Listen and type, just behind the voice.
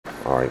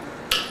All right.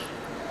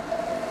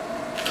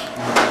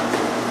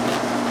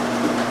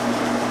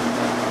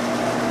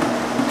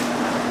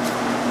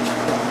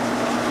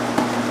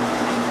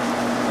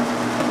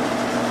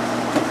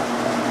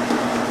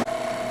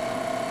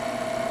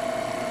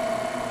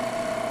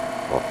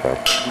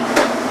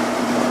 Okay.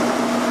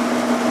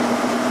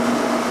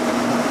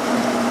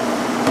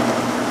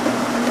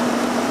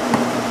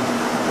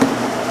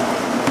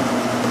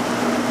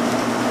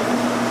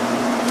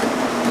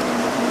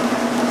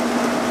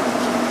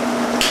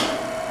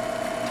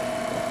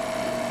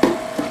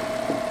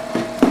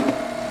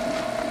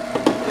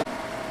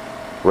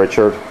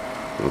 Richard,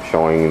 I'm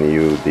showing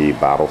you the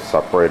bottle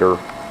separator.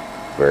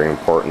 Very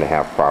important to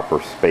have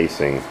proper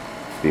spacing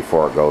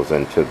before it goes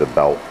into the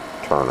belt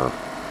turner.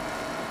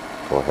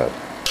 Go ahead.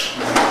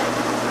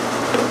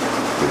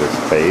 See the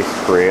space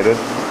created?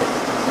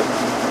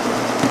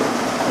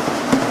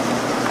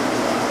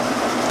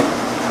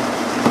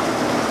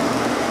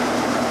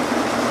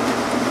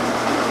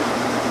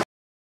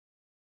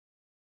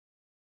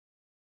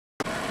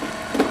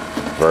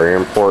 Very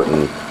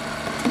important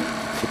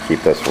to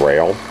keep this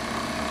rail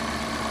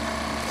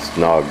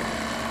snug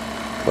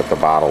with the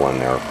bottle in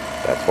there.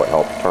 That's what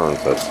helps turns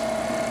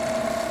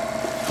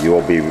it. You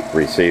will be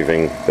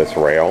receiving this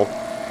rail,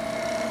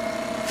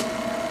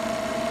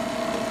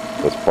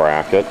 this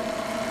bracket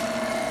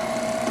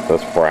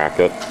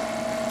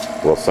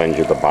will send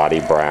you the body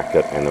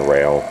bracket and the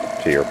rail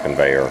to your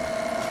conveyor.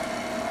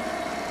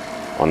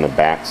 On the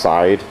back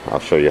side, I'll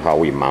show you how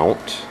we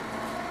mount.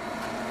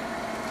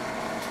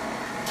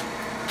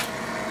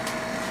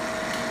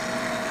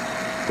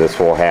 This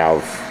will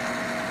have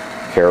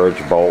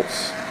carriage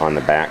bolts on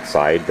the back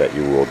side that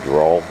you will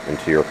drill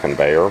into your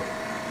conveyor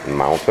and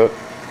mount it.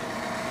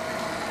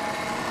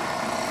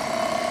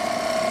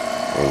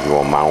 And you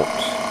will mount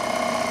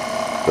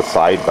the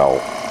side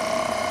belt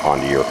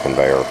onto your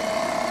conveyor.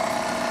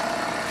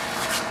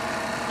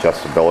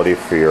 Adjustability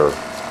for your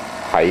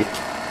height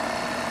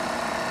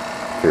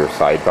for your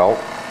side belt,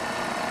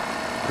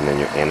 and then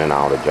your in and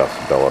out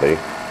adjustability.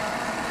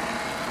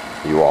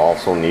 You will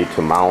also need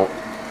to mount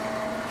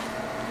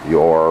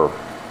your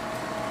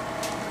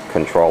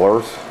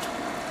controllers,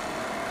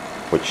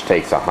 which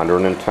takes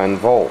 110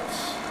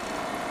 volts,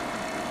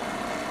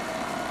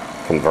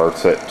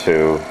 converts it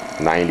to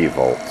 90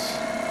 volts,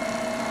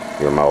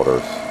 your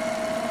motors.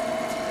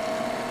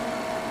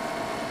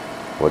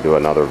 We'll do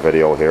another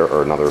video here,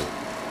 or another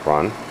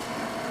run.